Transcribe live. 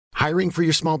Hiring for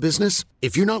your small business?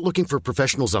 If you're not looking for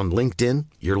professionals on LinkedIn,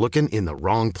 you're looking in the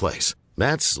wrong place.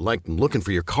 That's like looking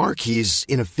for your car keys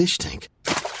in a fish tank.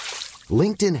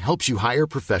 LinkedIn helps you hire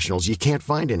professionals you can't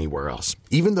find anywhere else,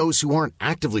 even those who aren't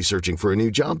actively searching for a new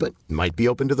job but might be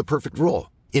open to the perfect role.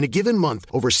 In a given month,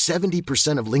 over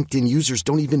 70% of LinkedIn users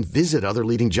don't even visit other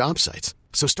leading job sites.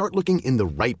 So start looking in the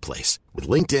right place. With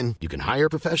LinkedIn, you can hire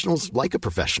professionals like a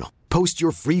professional. Post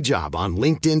your free job on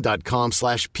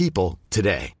linkedin.com/people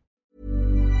today.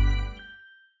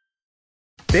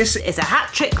 This is a Hat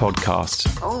Trick podcast.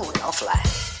 Oh, lovely.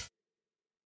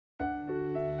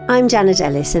 I'm Janet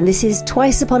Ellis, and this is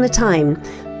Twice Upon a Time,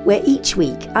 where each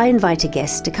week I invite a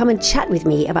guest to come and chat with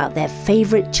me about their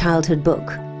favourite childhood book.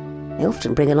 They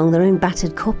often bring along their own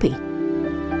battered copy.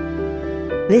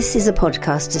 This is a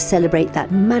podcast to celebrate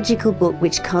that magical book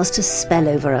which cast a spell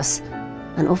over us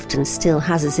and often still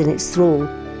has us in its thrall.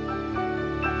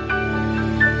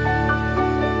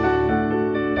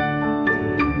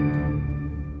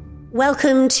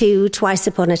 Welcome to Twice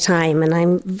Upon a Time, and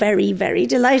I'm very, very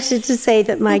delighted to say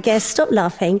that my guest, stop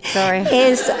laughing,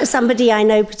 is somebody I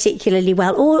know particularly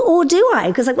well, or do I?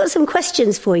 Because I've got some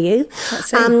questions for you. Let's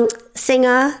see.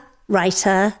 Singer,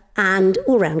 writer, and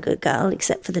all-round good girl,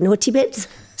 except for the naughty bits,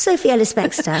 Sophie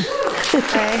Ellis-Bextor.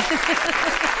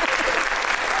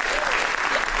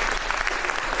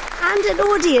 And an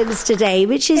audience today,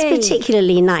 which is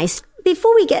particularly nice.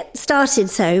 Before we get started,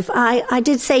 Soph, I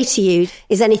did say to you,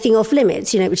 is anything off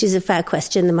limits? Which is a fair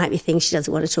question. There might be things she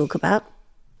doesn't want to talk about.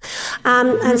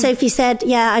 And Sophie said,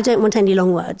 yeah, I don't want any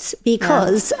long words,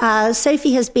 because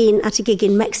Sophie has been at a gig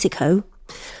in Mexico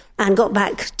and got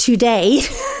back today.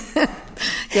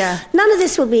 Yeah. None of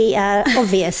this will be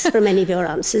obvious from any of your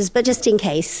answers, but just in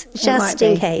case. Just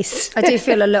in case. I do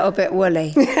feel a little bit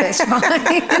woolly, but it's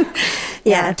fine.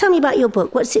 Yeah. Tell me about your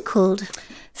book. What's it called?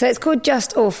 So it's called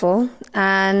Just Awful.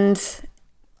 And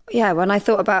yeah, when I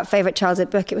thought about favourite childhood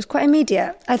book, it was quite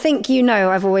immediate. I think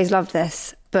I've always loved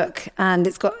this book, and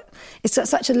it's got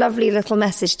such a lovely little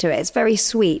message to it. It's very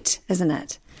sweet, isn't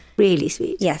it? Really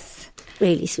sweet. Yes.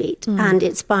 Really sweet. And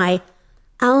it's by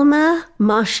Alma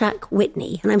Marshak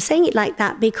Whitney. And I'm saying it like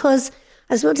that because,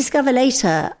 as we'll discover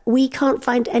later, we can't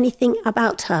find anything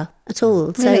about her at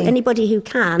all. So Really? Anybody who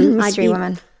can, Mystery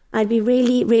woman. I'd be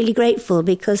really, really grateful,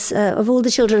 because of all the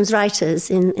children's writers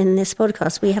in this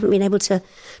podcast, we haven't been able to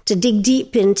dig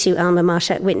deep into Alma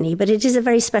Marshak Whitney, but it is a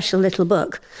very special little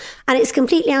book. And it's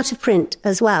completely out of print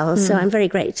as well. So I'm very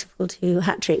grateful to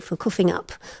Hat Trick for coughing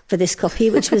up for this copy,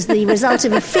 which was the result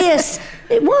of a fierce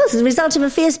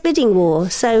bidding war.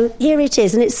 So here it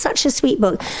is. And it's such a sweet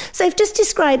book. So I've just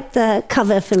described the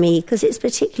cover for me, because it's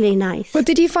particularly nice. Well,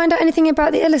 did you find out anything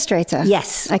about the illustrator?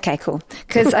 Yes. Okay, cool.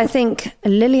 Because I think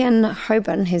Lillian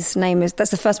Hoban, his name is, that's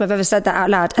the first time I've ever said that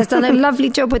out loud, has done a lovely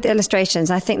job with the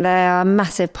illustrations. I think they are a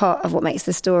massive part of what makes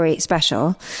the story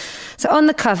special. So on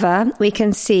the cover, we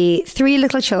can see 3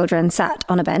 little children sat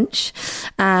on a bench.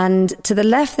 And to the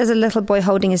left, there's a little boy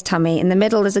holding his tummy. In the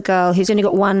middle, there's a girl who's only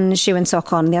got one shoe and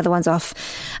sock on, the other one's off.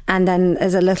 And then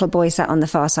there's a little boy sat on the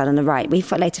far side on the right. We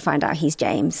later find out he's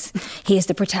James. He is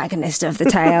the protagonist of the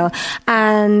tale.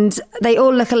 And they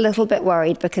all look a little bit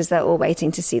worried because they're all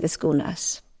waiting to see the school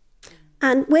nurse.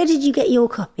 And where did you get your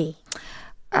copy?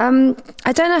 I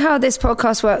don't know how this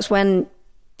podcast works when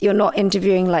you're not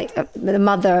interviewing, the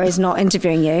mother is not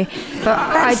interviewing you. But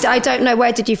I don't know.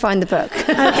 Where did you find the book?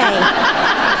 Okay.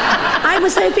 I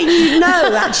was hoping you'd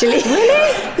know, actually.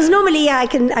 Really? Because normally I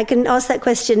can ask that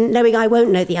question knowing I won't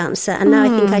know the answer. And now I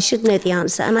think I should know the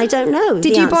answer. And I don't know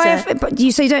Did you buy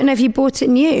it? So you don't know if you bought it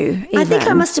new, even? I think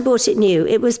I must have bought it new.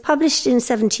 It was published in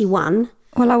 1971.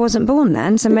 Well, I wasn't born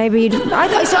then, so maybe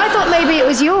I thought maybe it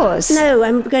was yours. No,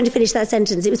 I'm going to finish that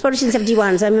sentence. It was published in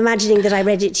 1971, so I'm imagining that I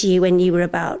read it to you when you were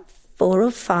about 4 or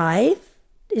 5.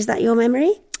 Is that your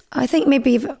memory? I think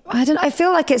maybe I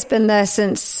feel like it's been there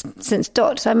since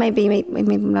Dot. So maybe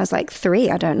when I was 3.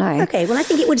 I don't know. Okay, well, I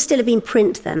think it would still have been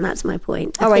print then. That's my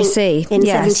point. I see. In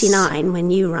 1979,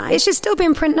 when you write, it should still be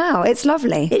in print now. It's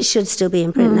lovely. It should still be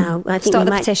in print now. I think Start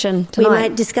the petition tonight. We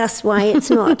might discuss why it's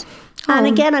not. And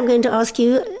again, I'm going to ask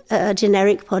you a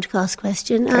generic podcast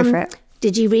question. Go for it.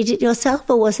 Did you read it yourself,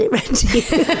 or was it read to you?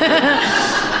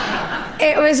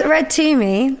 It was read to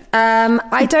me.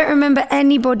 I don't remember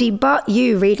anybody but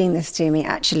you reading this to me,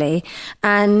 actually.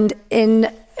 And in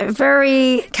a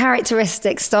very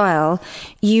characteristic style,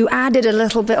 you added a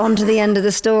little bit onto the end of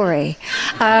the story,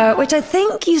 which I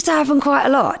think used to happen quite a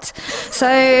lot. So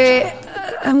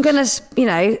I'm going to,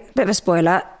 bit of a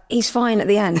spoiler, he's fine at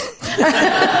the end.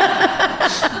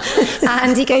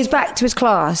 And he goes back to his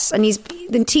class, and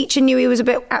the teacher knew he was a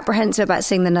bit apprehensive about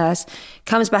seeing the nurse.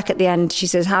 Comes back at the end. She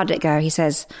says, "How did it go?" He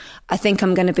says, "I think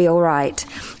I'm going to be all right."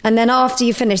 And then after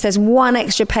you finish, there's one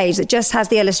extra page that just has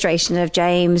the illustration of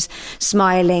James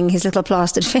smiling, his little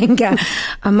plastered finger.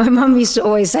 And my mum used to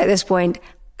always say at this point,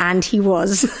 "And he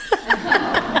was."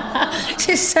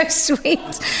 It's so sweet.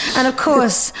 And of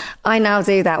course, I now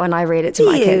do that when I read it to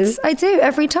my kids. I do,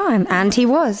 every time. And he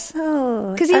was.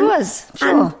 Oh. Because he was, sure.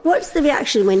 And what's the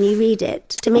reaction when you read it?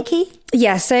 To Mickey?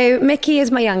 Yeah, so Mickey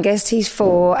is my youngest. He's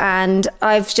 4, and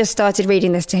I've just started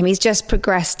reading this to him. He's just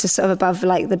progressed to sort of above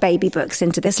like the baby books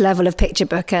into this level of picture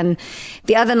book. And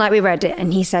the other night we read it,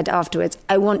 and he said afterwards,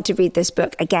 "I want to read this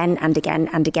book again and again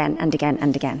and again and again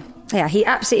and again." Yeah, he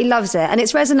absolutely loves it. And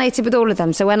it's resonated with all of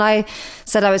them. So when I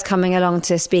said I was coming along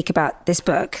to speak about this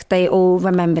book, they all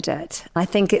remembered it. I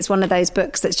think it's one of those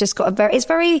books that's just got it's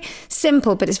very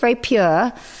simple, but it's very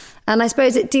pure. And I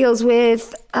suppose it deals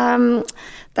with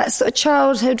that sort of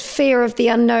childhood fear of the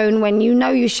unknown when you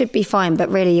know you should be fine, but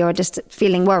really you're just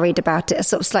feeling worried about it, a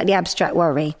sort of slightly abstract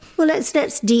worry. Well,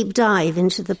 let's deep dive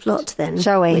into the plot then.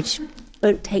 Shall we? Which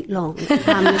won't take long.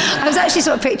 I was actually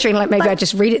sort of picturing like maybe I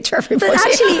just read it to everybody. But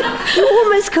actually, you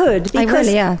almost could, because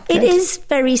it is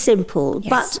very simple. Yes.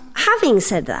 But having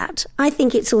said that, I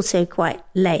think it's also quite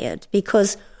layered,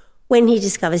 because when he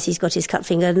discovers he's got his cut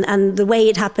finger, and the way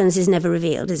it happens is never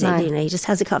revealed, is it? No. You know, he just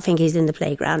has a cut finger, he's in the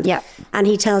playground. Yeah. And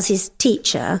he tells his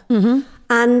teacher,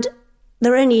 and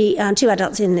there are only 2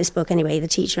 adults in this book anyway, the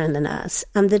teacher and the nurse.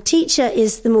 And the teacher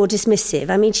is the more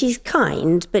dismissive. I mean, she's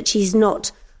kind, but she's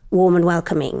not warm and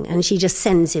welcoming, and she just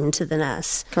sends him to the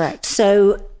nurse. Correct.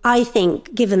 So I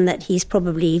think, given that he's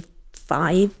probably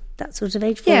 5, that sort of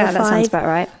age, 4 or 5, that sounds about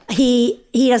right. He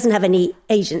doesn't have any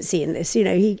agency in this. You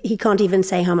know, he can't even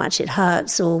say how much it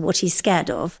hurts or what he's scared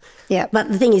of. Yeah. But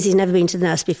the thing is, he's never been to the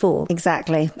nurse before.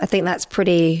 Exactly. I think that's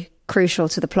pretty crucial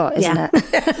to the plot, isn't it?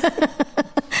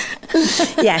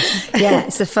 Yes. Yeah,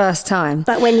 it's the first time.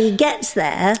 But when he gets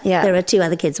there, there are 2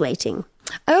 other kids waiting.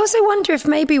 I also wonder if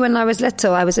maybe when I was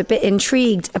little, I was a bit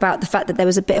intrigued about the fact that there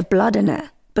was a bit of blood in it.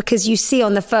 Because you see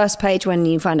on the first page when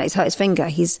you find out he's hurt his finger,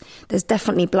 there's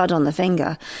definitely blood on the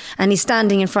finger. And he's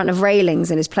standing in front of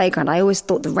railings in his playground. I always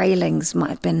thought the railings might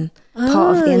have been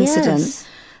part of the incident. Yes.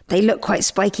 They look quite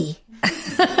spiky.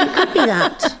 It could be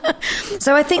that.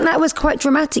 So I think that was quite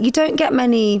dramatic. You don't get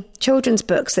many children's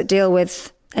books that deal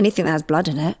with anything that has blood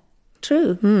in it.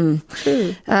 True.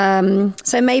 True.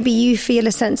 So maybe you feel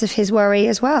a sense of his worry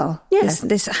as well. Yes.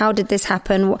 This how did this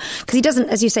happen? Because he doesn't,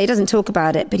 as you say, he doesn't talk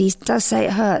about it, but he does say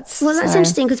it hurts. Well, that's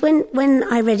interesting, because when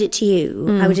I read it to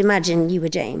you, I would imagine you were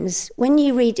James. When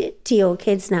you read it to your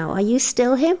kids now, are you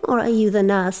still him or are you the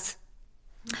nurse?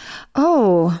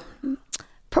 Oh,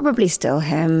 probably still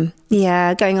him.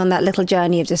 Yeah, going on that little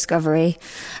journey of discovery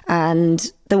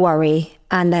and the worry,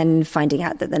 and then finding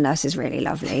out that the nurse is really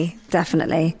lovely.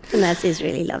 Definitely. The nurse is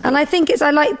really lovely. And I think I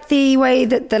like the way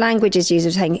that the language is used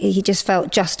of saying he just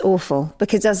felt just awful,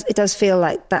 because it does feel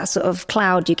like that sort of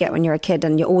cloud you get when you're a kid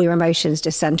and all your emotions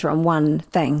just centre on one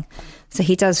thing. So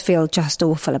he does feel just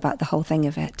awful about the whole thing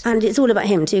of it. And it's all about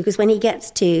him too, because when he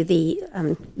gets to the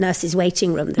nurse's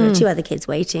waiting room, there are 2 other kids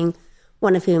waiting,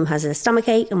 one of whom has a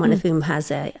stomachache and one of whom has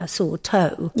a sore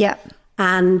toe. Yeah.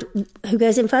 And who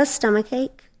goes in first?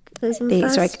 Stomachache goes in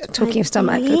first? Sorry, talking of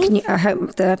stomach, I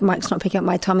hope the mic's not picking up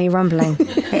my tummy rumbling.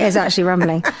 It is actually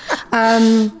rumbling.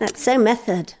 That's so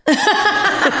method.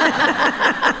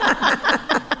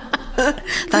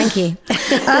 Thank you.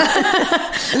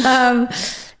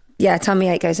 Tummy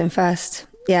ache goes in first.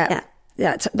 Yeah.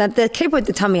 The kid with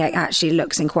the tummy ache actually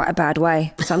looks in quite a bad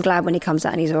way. So I'm glad when he comes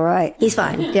out and he's all right. He's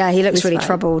fine. Yeah, he looks really fine.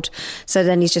 troubled. So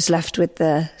then he's just left with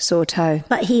the sore toe.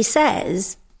 But he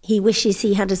says he wishes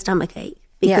he had a stomachache,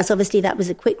 because obviously that was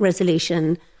a quick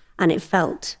resolution and it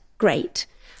felt great.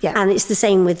 Yeah. And it's the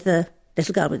same with the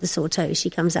little girl with the sore toe.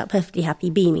 She comes out perfectly happy,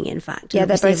 beaming, in fact. Yeah,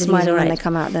 they're both smiling when they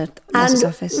come out the nurse's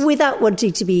office. And without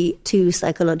wanting to be too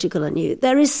psychological on you,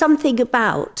 there is something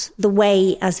about the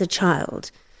way, as a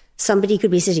child, somebody could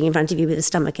be sitting in front of you with a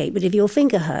stomachache, but if your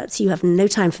finger hurts, you have no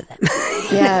time for them.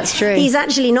 Yeah, that's true. He's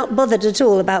actually not bothered at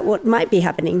all about what might be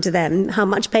happening to them, how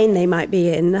much pain they might be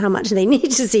in, how much they need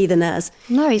to see the nurse.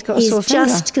 No, he's got a sore finger.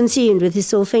 He's just consumed with his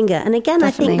sore finger. And again,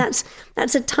 Definitely. I think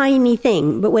that's a tiny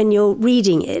thing, but when you're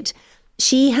reading it,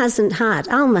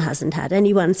 Alma hasn't had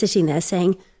anyone sitting there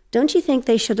saying, don't you think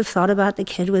they should have thought about the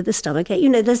kid with the stomachache? You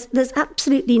know, there's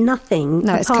absolutely nothing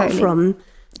apart from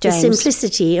James. The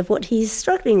simplicity of what he's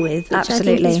struggling with, which I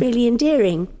think is really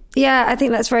endearing. Yeah, I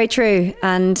think that's very true.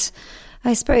 And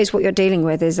I suppose what you're dealing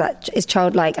with is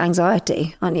childlike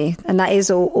anxiety, aren't you? And that is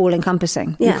all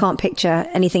encompassing. Yeah. You can't picture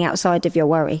anything outside of your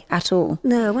worry at all.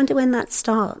 No, I wonder when that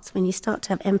starts, when you start to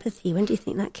have empathy. When do you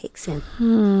think that kicks in?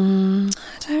 I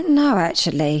don't know,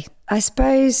 actually. I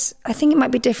think it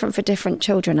might be different for different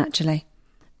children, actually.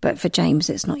 But for James,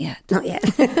 it's not yet. Not yet.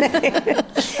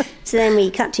 So then we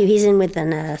cut to, he's in with the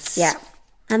nurse. Yeah.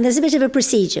 And there's a bit of a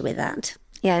procedure with that.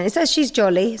 Yeah, and it says she's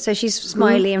jolly, so she's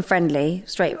smiley and friendly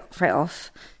straight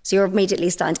off. So you're immediately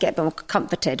starting to get a bit more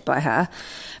comforted by her.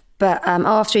 But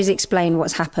after he's explained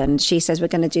what's happened, she says, we're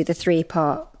going to do the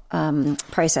 3-part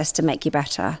process to make you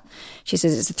better. She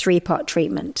says it's a 3-part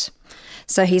treatment.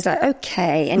 So he's like,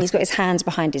 okay. And he's got his hands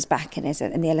behind his back in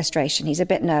the illustration. He's a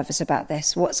bit nervous about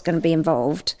this. What's going to be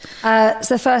involved? So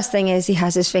the first thing is he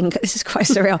has his finger. This is quite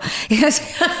surreal.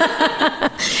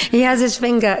 He has his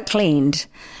finger cleaned.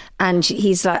 And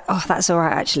he's like, oh, that's all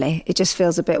right, actually. It just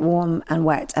feels a bit warm and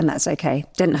wet, and that's okay.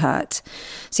 Didn't hurt.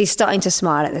 So he's starting to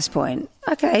smile at this point.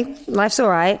 Okay, life's all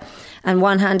right. And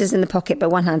one hand is in the pocket, but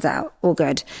one hand's out. All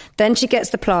good. Then she gets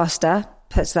the plaster,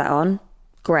 puts that on.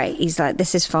 Great. He's like,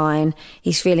 this is fine.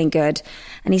 He's feeling good.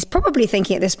 And he's probably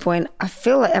thinking at this point, I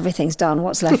feel like everything's done.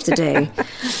 What's left to do?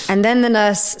 And then the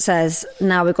nurse says,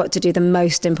 now we've got to do the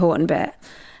most important bit.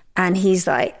 And he's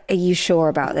like, are you sure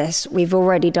about this? We've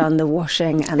already done the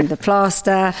washing and the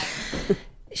plaster.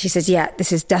 She says, yeah,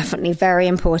 this is definitely very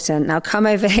important. Now come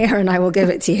over here and I will give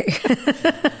it to you.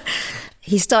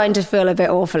 He's starting to feel a bit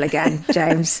awful again,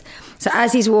 James. So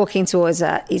as he's walking towards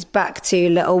her, he's back to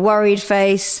little worried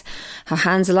face. Her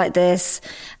hands are like this.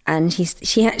 And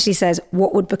she actually says,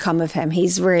 what would become of him?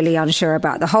 He's really unsure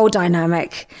about the whole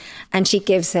dynamic. And she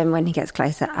gives him, when he gets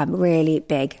closer, a really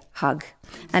big hug.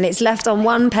 And it's left on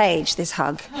one page, this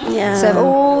hug. Yeah. So of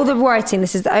all the writing,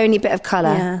 this is the only bit of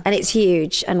colour. Yeah. And it's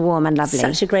huge and warm and lovely.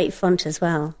 Such a great font as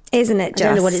well. Isn't it just? I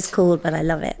don't know what it's called, but I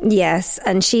love it. Yes,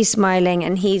 and she's smiling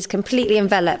and he's completely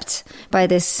enveloped by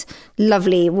this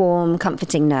lovely, warm,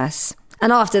 comforting nurse.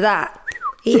 And after that,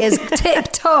 he is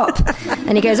tip-top.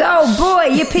 And he goes, oh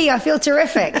boy, yippee, I feel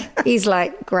terrific. He's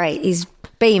like, great, he's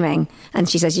beaming. And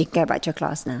she says, you can go back to your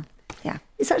class now. Yeah.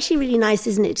 It's actually really nice,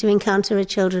 isn't it, to encounter a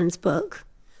children's book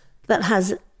that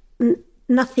has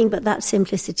nothing but that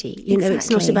simplicity. You know, it's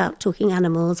not about talking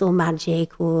animals or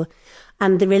magic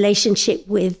and the relationship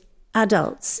with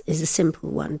adults is a simple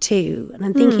one too. And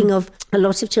I'm thinking of a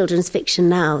lot of children's fiction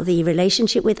now. The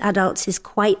relationship with adults is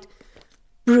quite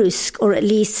brusque, or at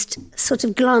least sort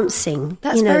of glancing.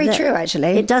 That's very true,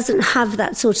 actually. It doesn't have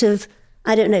that sort of,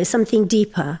 I don't know, something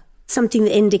deeper. Something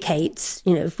that indicates,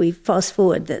 you know, if we fast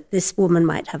forward, that this woman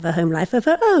might have a home life of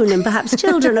her own and perhaps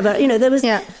children of her, you know, there was,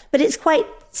 but it's quite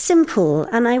simple.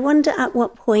 And I wonder at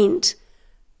what point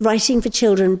writing for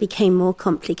children became more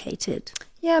complicated.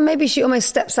 Yeah, maybe she almost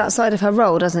steps outside of her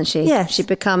role, doesn't she? Yes. She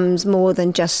becomes more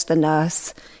than just the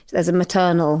nurse. There's a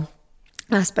maternal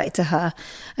aspect to her.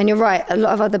 And you're right, a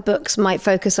lot of other books might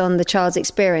focus on the child's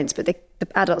experience, but the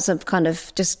adults are kind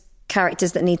of just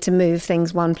characters that need to move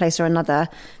things one place or another,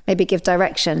 maybe give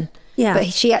direction. Yeah. But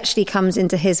she actually comes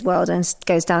into his world and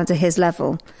goes down to his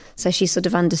level. So she sort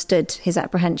of understood his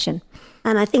apprehension.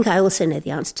 And I think I also know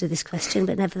the answer to this question,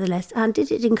 but nevertheless, and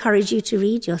did it encourage you to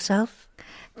read yourself?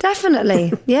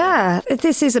 Definitely, yeah.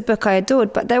 This is a book I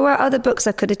adored, but there were other books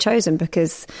I could have chosen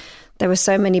because there were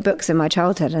so many books in my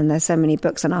childhood and there's so many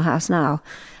books in our house now.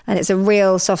 And it's a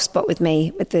real soft spot with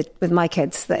me, with my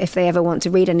kids, that if they ever want to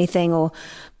read anything or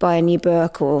buy a new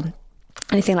book or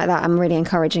anything like that, I'm really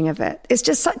encouraging of it. It's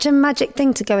just such a magic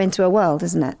thing to go into a world,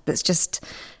 isn't it? That's just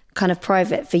kind of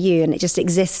private for you and it just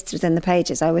exists within the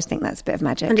pages. I always think that's a bit of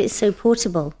magic. And it's so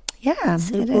portable. Yeah,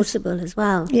 so portable as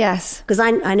well. Yes. Because I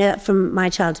know that from my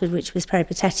childhood, which was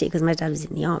peripatetic, because my dad was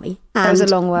in the army. That was a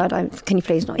long word. Can you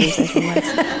please not use those long words?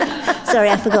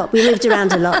 Sorry, I forgot. We moved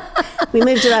around a lot.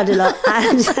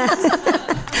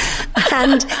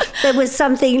 And there was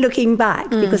something, looking back,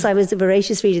 because I was a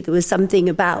voracious reader, there was something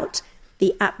about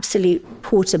the absolute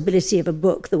portability of a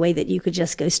book, the way that you could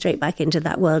just go straight back into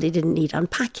that world. It didn't need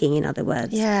unpacking, in other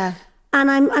words. Yeah. And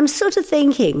I'm sort of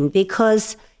thinking,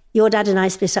 because your dad and I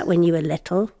split up when you were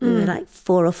little, we were like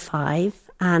 4 or 5,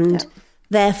 and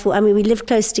therefore, I mean, we lived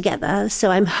close together, so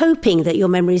I'm hoping that your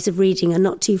memories of reading are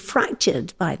not too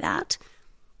fractured by that.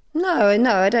 No,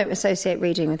 I don't associate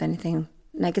reading with anything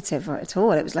negative at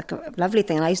all. It was like a lovely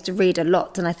thing. I used to read a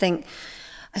lot, and I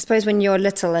suppose when you're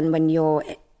little and when you're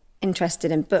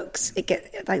interested in books, it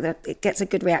gets a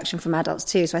good reaction from adults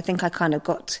too. So I think I kind of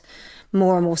got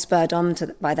more and more spurred on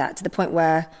by that, to the point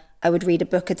where I would read a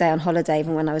book a day on holiday,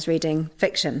 even when I was reading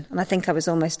fiction. And I think I was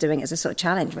almost doing it as a sort of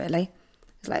challenge, really.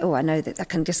 It's like, oh, I know that I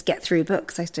can just get through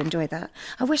books. I used to enjoy that.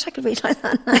 I wish I could read like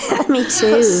that now. Me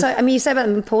too. You say about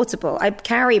them portable. I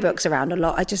carry books around a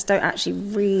lot. I just don't actually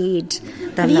read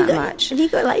them much. Have you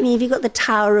got, like me, have you got the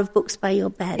tower of books by your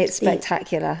bed? It's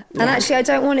spectacular. Yeah. And actually, I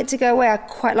don't want it to go away. I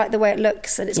quite like the way it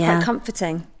looks, and it's quite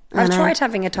comforting. I've tried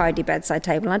having a tidy bedside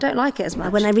table, and I don't like it as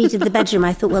much. When I redid the bedroom,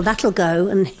 I thought, well, that'll go,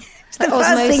 and it's the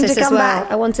first thing to come back.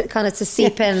 I want it kind of to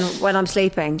seep in when I'm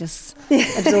sleeping, just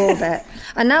absorb it.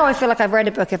 And now I feel like I've read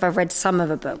a book if I've read some of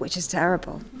a book, which is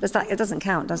terrible. It doesn't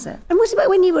count, does it? And what about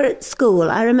when you were at school?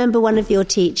 I remember one of your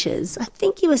teachers, I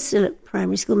think you were still at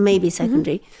primary school, maybe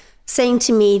secondary, saying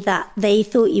to me that they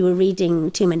thought you were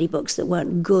reading too many books that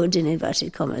weren't good, in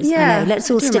inverted commas. Yeah, I know, let's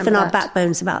all stiffen our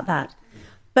backbones about that.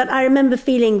 But I remember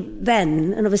feeling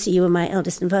then, and obviously you were my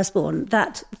eldest and firstborn,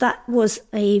 that was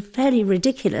a fairly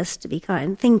ridiculous, to be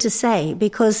kind, thing to say,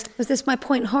 because... Was this my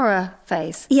point horror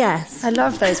phase? Yes. I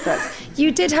love those books.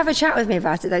 You did have a chat with me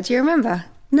about it, though. Do you remember?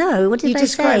 No, what did I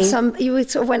say? You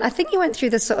sort of went, I think you went through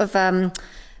the sort of,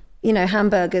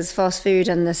 hamburgers, fast food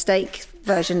and the steak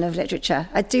version of literature.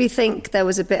 I do think there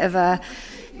was a bit of a...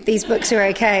 These books are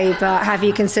okay, but have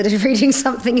you considered reading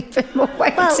something a bit more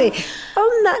weighty? Well,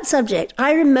 on that subject,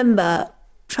 I remember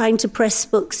trying to press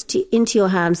books into your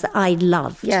hands that I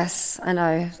loved. Yes, I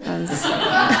know.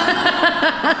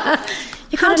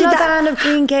 You kind of love Anne of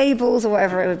Green Gables or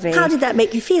whatever it would be. How did that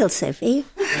make you feel, Sophie?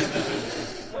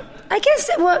 I guess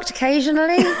it worked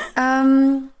occasionally.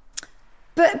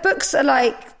 But books are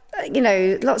like,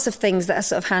 lots of things that are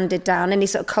sort of handed down, any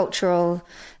sort of cultural...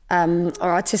 or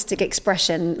artistic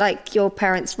expression, like your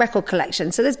parents' record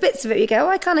collection. So there's bits of it you go,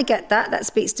 I kind of get that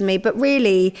speaks to me. But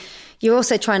really, you're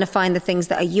also trying to find the things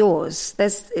that are yours.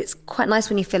 It's quite nice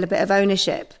when you feel a bit of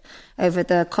ownership over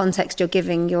the context you're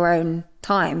giving your own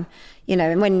time.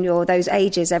 And when you're those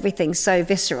ages, everything's so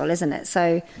visceral, isn't it?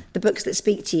 So the books that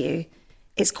speak to you,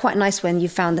 it's quite nice when you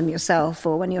found them yourself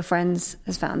or when your friends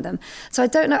has found them. So I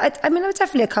don't know. I mean, there were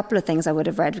definitely a couple of things I would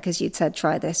have read because you'd said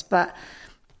try this, but...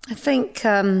 I think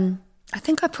I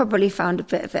probably found a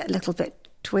little bit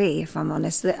twee, if I'm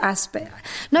honest. The aspect.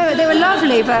 No, they were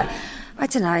lovely, but I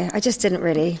don't know. I just didn't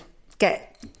really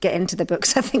get into the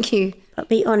books. I think you. But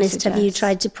be honest, have you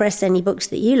tried to press any books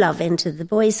that you love into the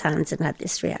boys' hands and had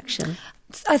this reaction?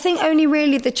 I think only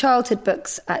really the childhood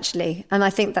books, actually. And I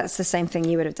think that's the same thing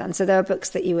you would have done. So there are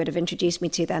books that you would have introduced me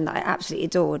to then that I absolutely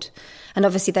adored. And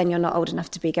obviously then you're not old enough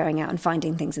to be going out and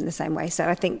finding things in the same way. So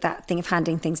I think that thing of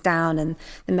handing things down and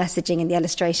the messaging and the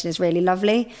illustration is really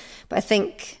lovely. But I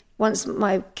think once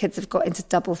my kids have got into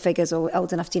double figures or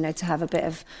old enough to, to have a bit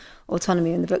of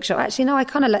autonomy in the bookshop, actually, no, I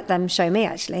kind of let them show me,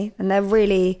 actually. And they're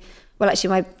really... Well,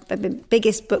 actually, my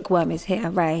biggest bookworm is here,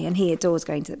 Ray, and he adores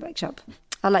going to the bookshop.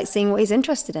 I like seeing what he's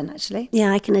interested in, actually.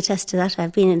 Yeah, I can attest to that.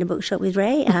 I've been in a bookshop with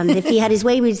Ray, and if he had his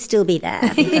way, we'd still be there.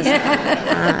 Because,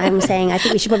 I'm saying I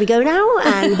think we should probably go now,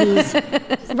 and he's...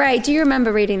 Ray, do you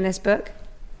remember reading this book?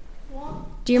 What?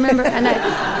 Do you remember... I know.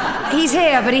 He's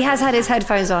here, but he has had his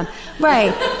headphones on.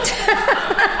 Ray,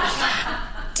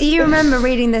 do you remember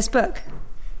reading this book?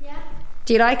 Yeah.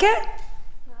 Do you like it?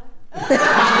 No.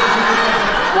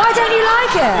 Why don't you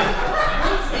like it?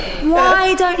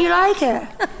 Why don't you like it?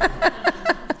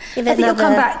 I think you'll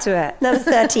come back to it. Another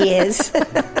 30 years.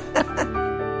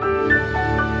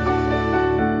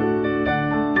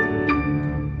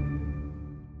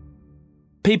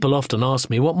 People often ask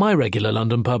me what my regular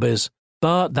London pub is,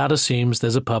 but that assumes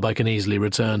there's a pub I can easily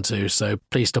return to, so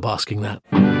please stop asking that.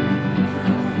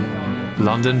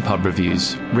 London Pub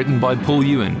Reviews, written by Paul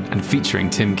Ewan and featuring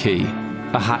Tim Key,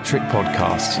 a hat-trick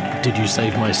podcast. Did you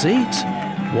save my seat?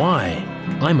 Why?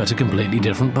 I'm at a completely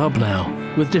different pub now,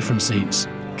 with different seats.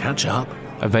 Catch up.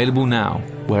 Available now,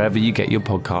 wherever you get your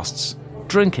podcasts.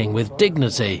 Drinking with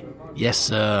dignity. Yes,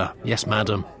 sir. Yes,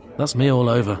 madam. That's me all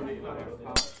over.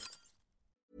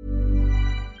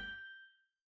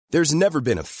 There's never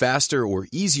been a faster or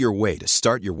easier way to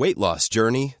start your weight loss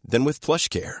journey than with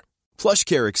PlushCare.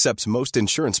 PlushCare accepts most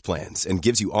insurance plans and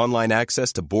gives you online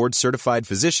access to board-certified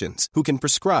physicians who can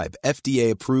prescribe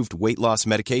FDA-approved weight loss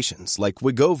medications like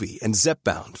Wegovy and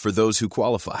Zepbound for those who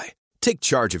qualify. Take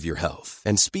charge of your health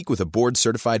and speak with a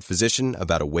board-certified physician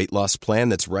about a weight loss plan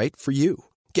that's right for you.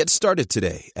 Get started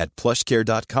today at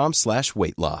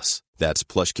plushcare.com/weightloss. That's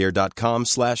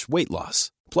plushcare.com/weightloss.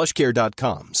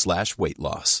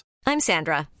 plushcare.com/weightloss. I'm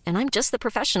Sandra, and I'm just the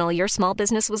professional your small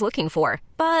business was looking for.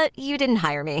 But you didn't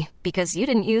hire me because you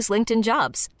didn't use LinkedIn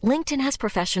Jobs. LinkedIn has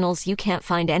professionals you can't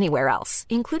find anywhere else,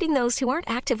 including those who aren't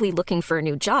actively looking for a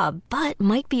new job, but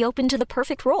might be open to the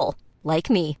perfect role, like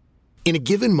me. In a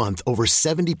given month, over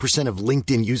 70% of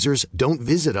LinkedIn users don't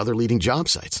visit other leading job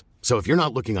sites. So if you're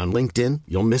not looking on LinkedIn,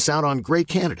 you'll miss out on great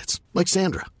candidates like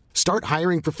Sandra. Start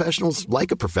hiring professionals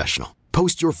like a professional.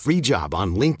 Post your free job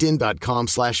on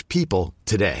linkedin.com/people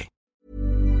today.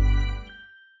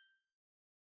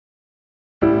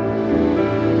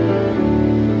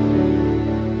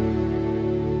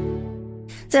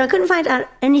 So I couldn't find out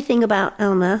anything about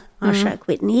Alma Marshak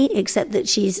Whitney, except that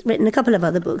she's written a couple of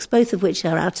other books, both of which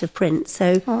are out of print.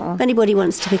 So if anybody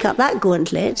wants to pick up that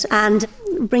gauntlet and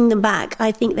bring them back,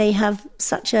 I think they have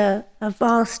such a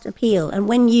vast appeal. And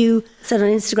when you said on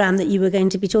Instagram that you were going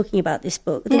to be talking about this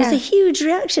book, there was a huge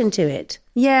reaction to it.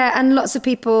 Yeah, and lots of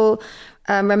people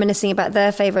reminiscing about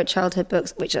their favourite childhood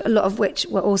books, which a lot of which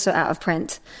were also out of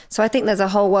print. So I think there's a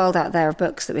whole world out there of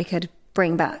books that we could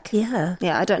bring back. Yeah,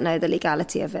 I don't know the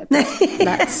legality of it, but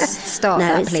let's start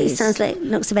that, please. It sounds like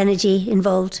lots of energy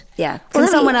involved. Yeah. Can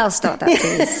someone else start that,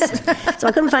 please? So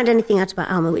I couldn't find anything out about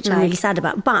Alma, which I'm really sad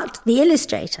about. But the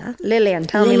illustrator, Lillian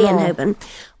me more. Hoban,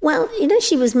 well,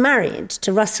 she was married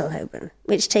to Russell Hoban,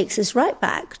 which takes us right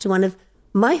back to one of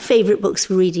my favourite books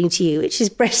for reading to you, which is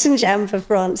Bread and Jam for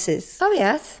Francis. Oh,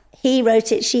 yes. He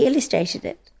wrote it, she illustrated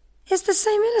it. It's the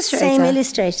same illustrator? Same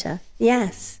illustrator,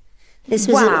 yes. This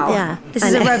is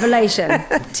a revelation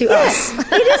to us.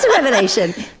 It is a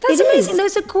revelation. That's amazing.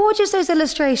 Those are gorgeous, those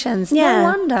illustrations. Yeah. No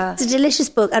wonder. It's a delicious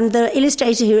book. And the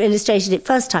illustrator who illustrated it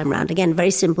first time round, again, very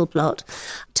simple plot,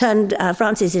 turned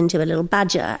Francis into a little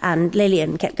badger, and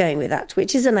Lillian kept going with that,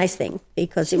 which is a nice thing,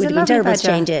 because it would have been terrible to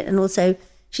change it. And also,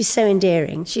 she's so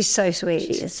endearing. She's so sweet.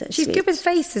 She is so She's sweet. good with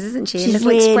faces, isn't she? She's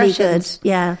really good.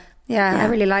 Yeah, I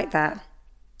really like that.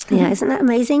 Yeah, isn't that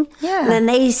amazing? Yeah. And then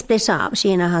they split up,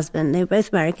 she and her husband. They were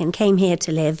both American, came here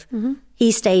to live. Mm-hmm.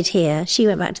 He stayed here. She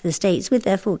went back to the States with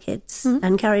their 4 kids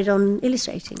and carried on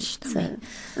illustrating. So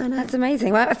that's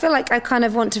amazing. Well, I feel like I kind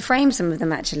of want to frame some of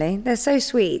them, actually. They're so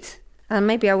sweet. And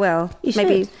maybe I will.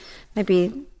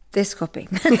 Maybe this copy.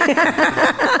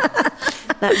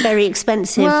 That very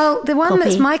expensive Well, the one copy.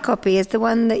 That's my copy is the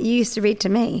one that you used to read to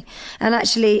me. And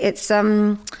actually, it's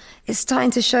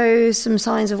starting to show some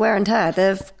signs of wear and tear.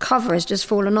 The cover has just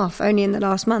fallen off only in the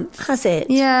last month. Has it?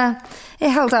 Yeah. It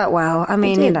held out well. I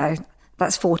mean,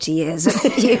 that's 40 years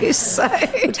of use. So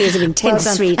 40 years of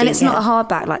intense reading. And it's not a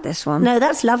hardback like this one. No,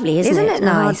 that's lovely, isn't it? Isn't it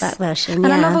nice? A hardback version,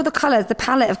 And I love all the colours. The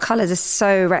palette of colours is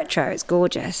so retro. It's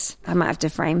gorgeous. I might have to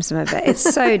frame some of it. It's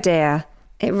so dear.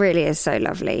 It really is so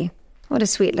lovely. What a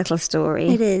sweet little story.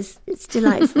 It is. It's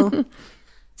delightful.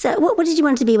 So what did you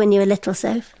want to be when you were little,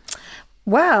 Soph?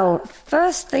 Well,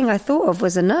 first thing I thought of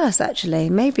was a nurse, actually.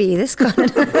 Maybe this kind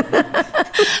of...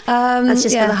 That's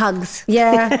just for the hugs.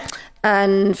 Yeah,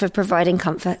 and for providing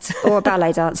comfort. Or a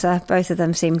ballet dancer. Both of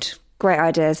them seemed great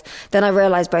ideas. Then I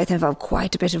realised both involved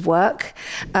quite a bit of work.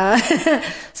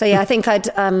 So yeah, I think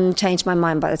I'd changed my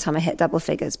mind by the time I hit double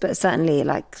figures. But certainly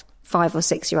 5 or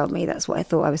 6 year old me, that's what I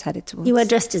thought I was headed towards. You were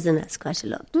dressed as a nurse quite a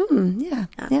lot. Yeah,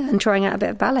 and trying out a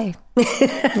bit of ballet.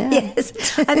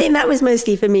 Yes, I think that was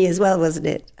mostly for me as well, wasn't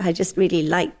it? I just really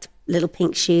liked little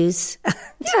pink shoes.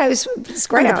 Yeah, it's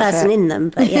great. Not the person in them,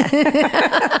 but yeah.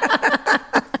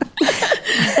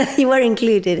 You were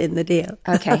included in the deal.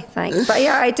 Okay, thanks. But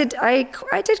yeah, I did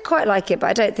quite like it, but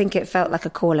I don't think it felt like a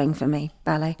calling for me,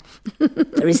 ballet.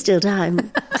 There is still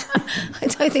time. I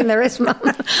don't think there is, Mum.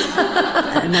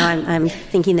 No, I'm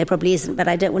thinking there probably isn't, but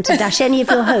I don't want to dash any of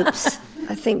your hopes.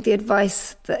 I think the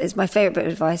advice that is my favourite bit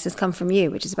of advice has come from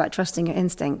you, which is about trusting your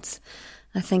instincts.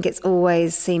 I think it's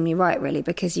always seen me right, really,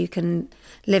 because you can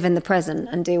live in the present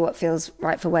and do what feels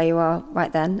right for where you are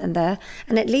right then and there.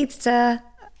 And it leads to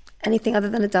anything other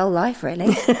than a dull life, really.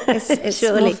 It's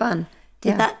Surely. more fun.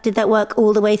 Did that work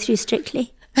all the way through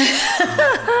Strictly?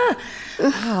 I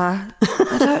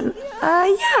don't...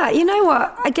 yeah, you know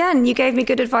what? Again, you gave me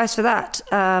good advice for that,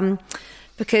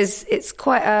 because it's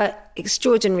quite an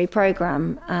extraordinary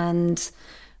programme, and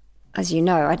as you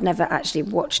know, I'd never actually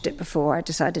watched it before I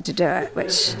decided to do it,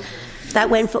 which... That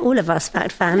went for all of us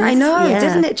Fact fans. I know,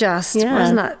 didn't it just? Yeah.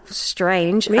 Wasn't that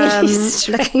strange? Really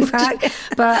strange. Looking back.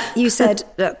 But you said,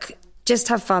 look, just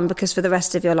have fun, because for the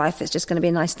rest of your life, it's just going to be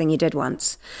a nice thing you did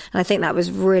once. And I think that was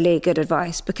really good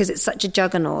advice, because it's such a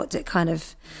juggernaut. It kind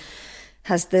of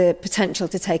has the potential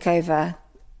to take over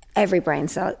every brain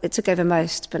cell. It took over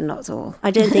most, but not all.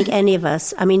 I don't think any of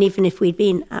us, I mean, even if we'd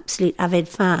been absolute avid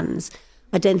fans,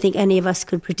 I don't think any of us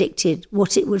could predicted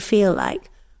what it would feel like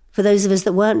for those of us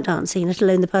that weren't dancing, let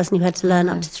alone the person who had to learn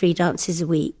up to 3 dances a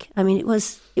week. I mean, it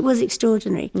was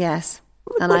extraordinary. Yes.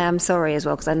 And I am sorry as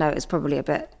well, because I know it's probably a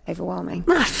bit overwhelming.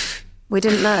 We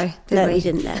didn't know, did we? No, we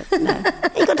didn't know. No.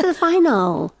 You got to the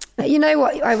final. You know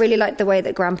what? I really liked the way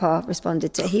that Grandpa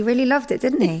responded to it. He really loved it,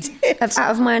 didn't he? Out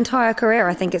of my entire career,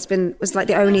 I think was like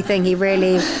the only thing he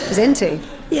really was into.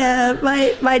 Yeah,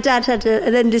 my dad had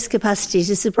an endless capacity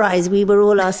to surprise. We were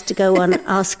all asked to go on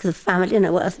Ask the Family,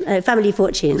 Family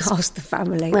Fortunes. Ask the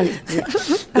Family. Well, yeah.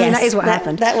 Yes, that is what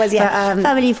happened. That was, yeah, but,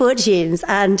 Family Fortunes.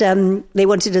 And they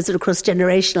wanted a sort of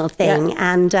cross-generational thing.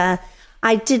 Yeah. And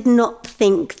I did not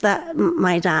think that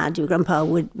my dad, your grandpa,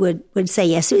 would say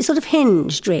yes. So it sort of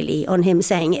hinged, really, on him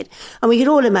saying it. And we could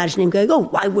all imagine him going, oh,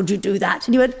 why would you do that?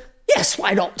 And he went, yes,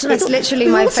 why not? And it's literally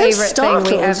my favourite thing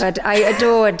we ever did. I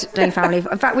adored doing Family.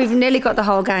 In fact, we've nearly got the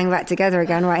whole gang back together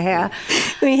again right here.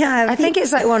 We have. I think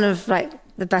it's like one of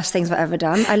the best things I've ever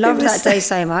done. I loved that day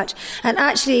so much. And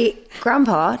actually,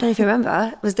 Grandpa, I don't know if you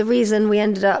remember, was the reason we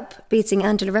ended up beating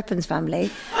Angela Rippon's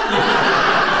family.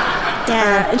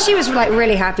 Yeah, and she was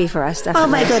really happy for us, definitely. Oh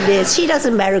my goodness, she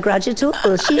doesn't bear a grudge at all.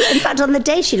 In fact, on the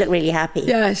day she looked really happy.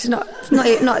 Yeah, she's not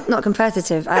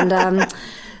competitive. And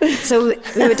so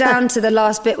we were down to the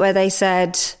last bit where they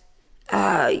said,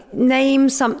 name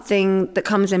something that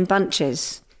comes in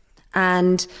bunches.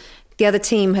 And the other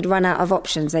team had run out of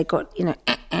options. They got, so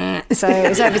it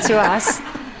was over to us.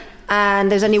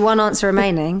 And there's only one answer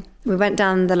remaining. We went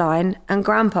down the line and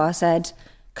Grandpa said,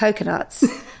 coconuts.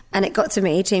 And it got to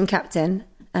me, team captain,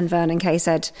 and Vernon Kay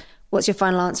said, what's your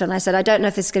final answer? And I said, I don't know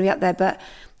if this is going to be up there, but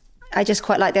I just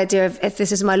quite like the idea of, if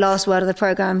this is my last word of the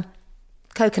programme,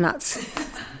 coconuts.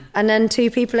 And then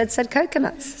 2 people had said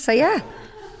coconuts. So yeah,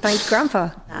 thank you,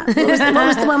 Grandpa. What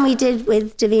was the one we did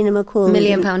with Davina McCall? £1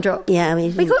 million drop. Yeah,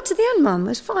 we got to the end, Mum. It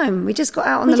was fine. We just got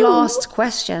out on the last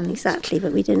question. Exactly,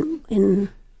 but we didn't.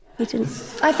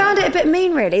 I found it a bit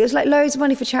mean, really. It was like loads of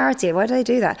money for charity. Why do they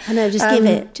do that? I know, just give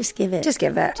it. Just give it. Just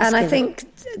give it. And I think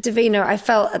Davina, I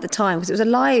felt at the time, because it was a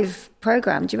live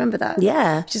programme, do you remember that?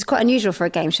 Yeah. Which is quite unusual for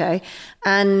a game show.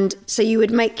 And so you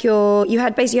would make you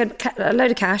had a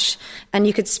load of cash, and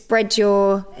you could hedge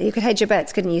your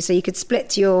bets, couldn't you? So you could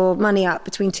split your money up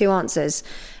between 2 answers.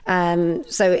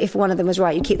 So if one of them was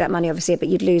right, you'd keep that money, obviously, but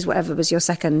you'd lose whatever was your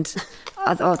second,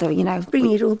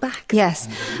 bring it all back. Yes.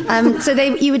 So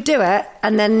you would do it,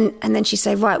 and then she'd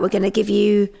say, right, we're going to give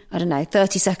you,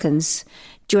 30 seconds.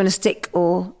 Do you want to stick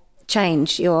or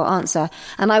change your answer?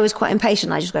 And I was quite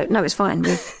impatient. I just go, no, it's fine.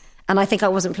 And I think I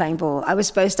wasn't playing ball. I was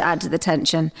supposed to add to the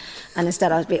tension, and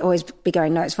instead I'd always be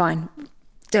going, no, it's fine.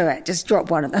 Do it. Just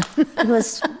drop one of them.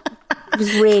 It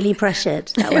was really pressured,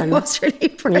 that one. It was really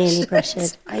pressured. Really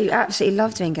pressured. I absolutely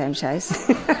love doing game shows.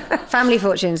 Family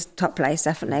Fortunes, top place,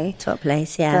 definitely. Top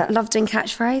place, yeah. But I love doing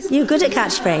catchphrase. You're good at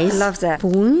catchphrase. I loved it.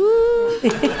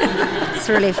 It's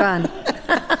really fun.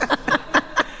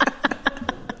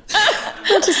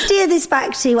 Well, to steer this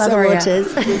back to other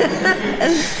waters.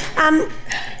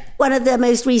 One of the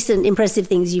most recent impressive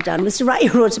things you've done was to write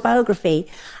your autobiography.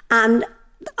 And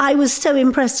I was so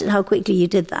impressed at how quickly you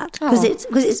did that, because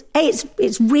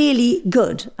it's really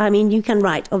good. I mean, you can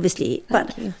write, obviously,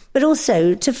 but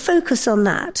also to focus on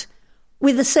that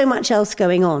with so much else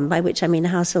going on, by which I mean a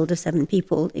household of 7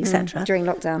 people, etc. During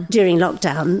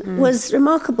lockdown was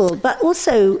remarkable. But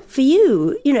also for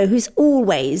you, who's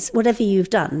always, whatever you've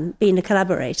done, been a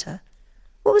collaborator.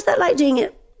 What was that like doing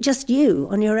it just you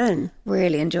on your own?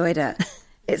 Really enjoyed it.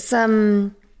 It's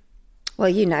because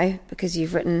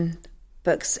you've written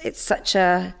books, it's such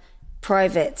a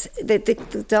private, the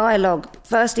dialogue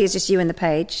firstly is just you and the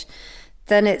page,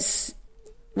 then it's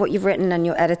what you've written and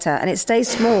your editor, and it stays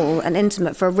small and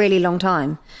intimate for a really long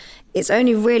time. It's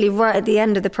only really right at the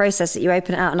end of the process that you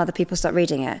open it out and other people start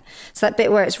reading it. So that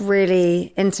bit where it's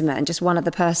really intimate and just one other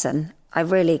person, I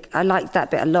liked that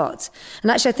bit a lot.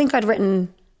 And actually I think I'd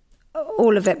written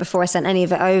all of it before I sent any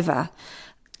of it over,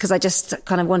 because I just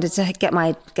kind of wanted to get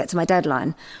to my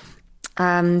deadline.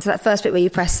 So that first bit where you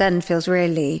press send feels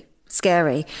really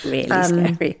scary. Really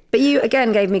scary. But you,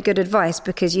 again, gave me good advice,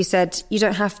 because you said you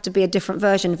don't have to be a different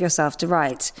version of yourself to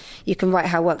write. You can write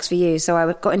how it works for you. So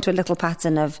I got into a little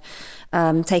pattern of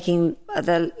taking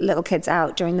the little kids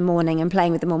out during the morning and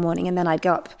playing with them all morning, and then I'd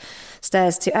go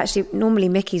upstairs to actually normally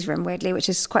Mickey's room, weirdly, which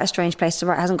is quite a strange place to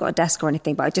write. It hasn't got a desk or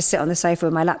anything, but I just sit on the sofa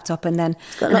with my laptop and then...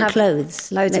 It's got a lot of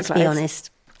clothes. Loads of clothes. Let's be honest.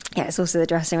 Yeah, it's also the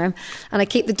dressing room. And I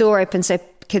keep the door open so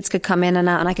kids could come in and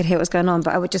out and I could hear what was going on,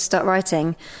 but I would just start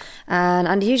writing. And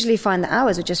I'd usually find that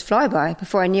hours would just fly by.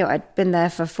 Before I knew it, I'd been there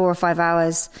for 4 or 5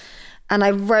 hours. And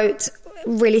I wrote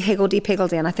really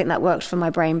higgledy-piggledy, and I think that worked for my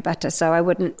brain better. So I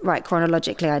wouldn't write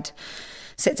chronologically. I'd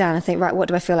sit down and think, right, what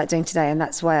do I feel like doing today? And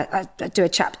that's why I'd do a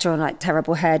chapter on like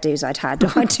terrible hairdos I'd had,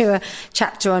 or I'd do a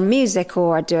chapter on music,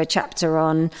 or I'd do a chapter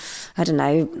on, I don't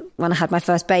know, when I had my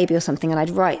first baby or something, and I'd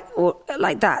write or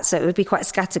like that. So it would be quite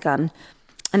scattergun.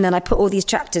 And then I put all these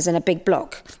chapters in a big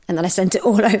block, and then I sent it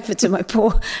all over to my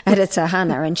poor editor,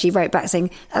 Hannah, and she wrote back saying,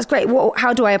 that's great.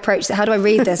 How do I approach it? How do I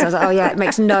read this? I was like, oh yeah, it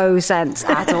makes no sense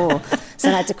at all. So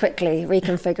I had to quickly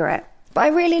reconfigure it. But I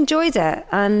really enjoyed it.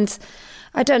 And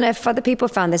I don't know if other people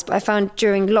found this, but I found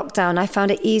during lockdown, I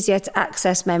found it easier to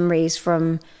access memories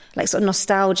from, like, sort of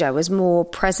nostalgia was more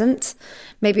present.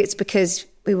 Maybe it's because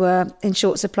we were in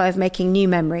short supply of making new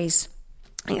memories.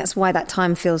 I think that's why that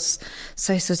time feels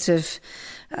so sort of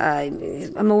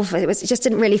amorphous. It just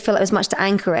didn't really feel like there was much to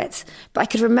anchor it. But I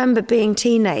could remember being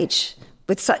teenage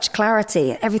with such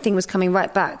clarity. Everything was coming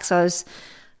right back. So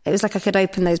it was like I could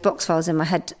open those box files in my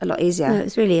head a lot easier. No, it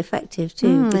was really effective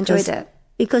too. I enjoyed it.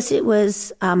 Because it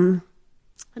was, I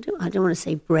don't want to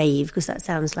say brave, because that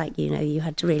sounds like, you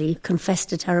had to really confess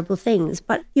to terrible things.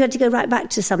 But you had to go right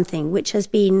back to something which has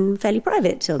been fairly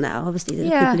private till now. Obviously, there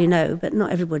are people who know, but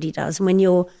not everybody does. And when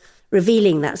you're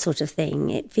revealing that sort of thing,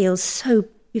 you feel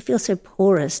so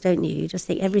porous, don't you? You just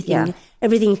think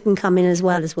everything can come in as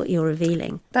well as what you're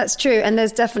revealing. That's true. And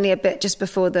there's definitely a bit just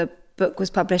before the book was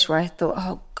published where I thought,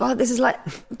 oh God, this is like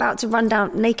about to run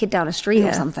naked down a street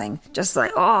or something. Just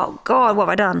like, oh God, what have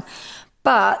I done?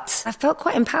 But I felt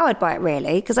quite empowered by it,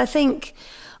 really, because I think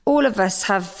all of us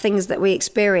have things that we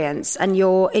experience and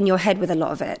you're in your head with a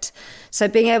lot of it. So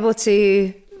being able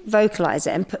to vocalise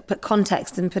it and put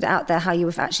context and put it out there how you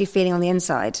were actually feeling on the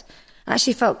inside, I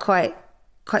actually felt quite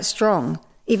strong,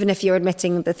 even if you're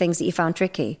admitting the things that you found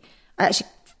tricky. I actually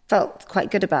felt quite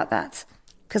good about that.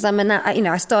 Because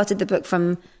I started the book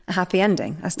from a happy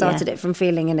ending. I started it from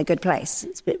feeling in a good place.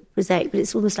 It's a bit prosaic, but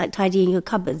it's almost like tidying your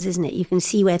cupboards, isn't it? You can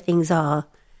see where things are,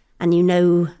 and you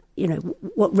know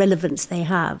what relevance they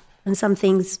have. And some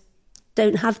things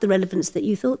don't have the relevance that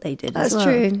you thought they did. That's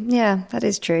true. Yeah, that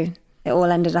is true. It all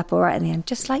ended up all right in the end,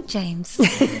 just like James.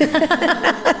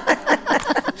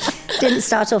 Didn't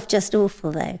start off just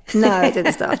awful, though. No, it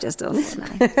didn't start off just awful,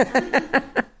 no.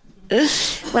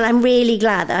 Well, I'm really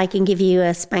glad that I can give you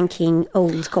a spanking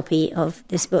old copy of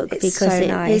this book, because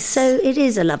it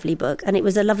is a lovely book, and it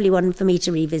was a lovely one for me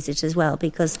to revisit as well,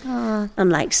 because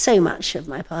unlike so much of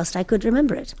my past, I could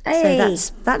remember it. Hey.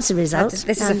 So that's a result.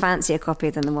 This is a fancier copy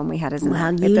than the one we had, isn't it?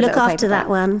 Well, you look after that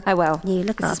one. I will. You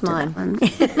look after mine.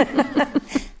 That one.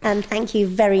 And thank you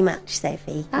very much,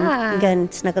 Sophie. I'm going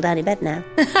to snuggle down in bed now.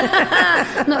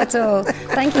 Not at all.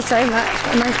 Thank you so much.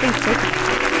 What a nice thing to do.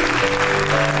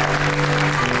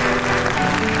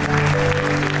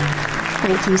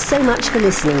 Thank you so much for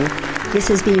listening. This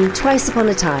has been Twice Upon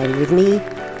a Time with me,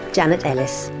 Janet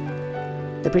Ellis.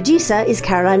 The producer is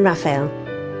Caroline Raphael.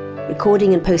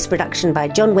 Recording and post-production by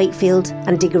John Wakefield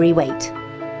and Diggory Waite.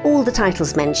 All the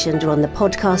titles mentioned are on the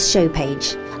podcast show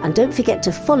page. And don't forget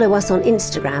to follow us on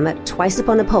Instagram at Twice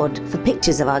Upon a Pod for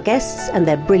pictures of our guests and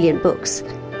their brilliant books.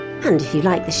 And if you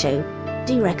like the show,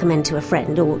 do recommend to a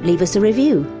friend or leave us a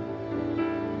review.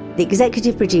 The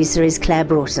executive producer is Claire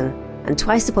Broughton, and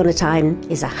Twice Upon a Time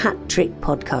is a hat trick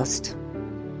podcast.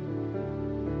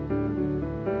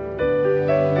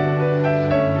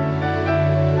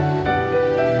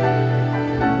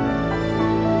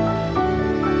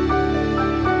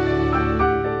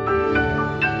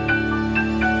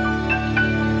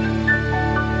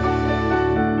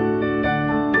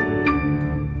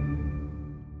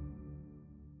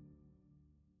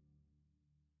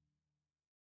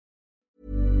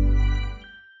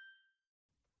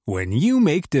 When you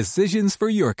make decisions for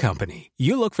your company,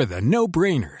 you look for the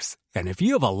no-brainers. And if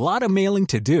you have a lot of mailing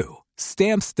to do,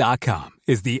 Stamps.com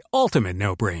is the ultimate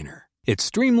no-brainer. It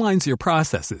streamlines your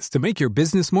processes to make your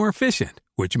business more efficient,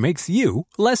 which makes you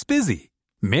less busy.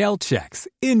 Mail checks,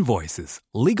 invoices,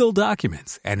 legal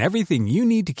documents, and everything you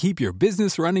need to keep your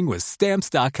business running with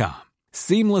Stamps.com.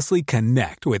 Seamlessly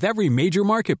connect with every major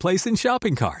marketplace and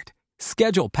shopping cart.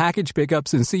 Schedule package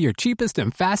pickups and see your cheapest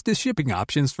and fastest shipping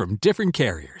options from different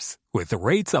carriers, with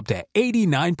rates up to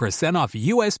 89% off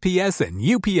USPS and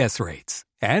UPS rates.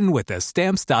 And with the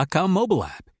Stamps.com mobile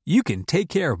app, you can take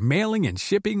care of mailing and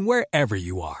shipping wherever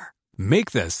you are.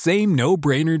 Make the same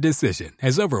no-brainer decision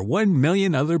as over 1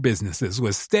 million other businesses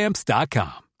with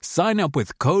Stamps.com. Sign up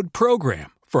with code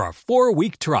PROGRAM for a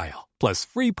 4-week trial, plus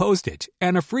free postage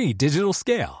and a free digital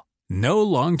scale. No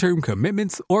long-term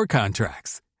commitments or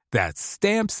contracts. That's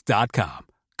Stamps.com.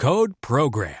 Code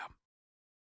PROGRAM.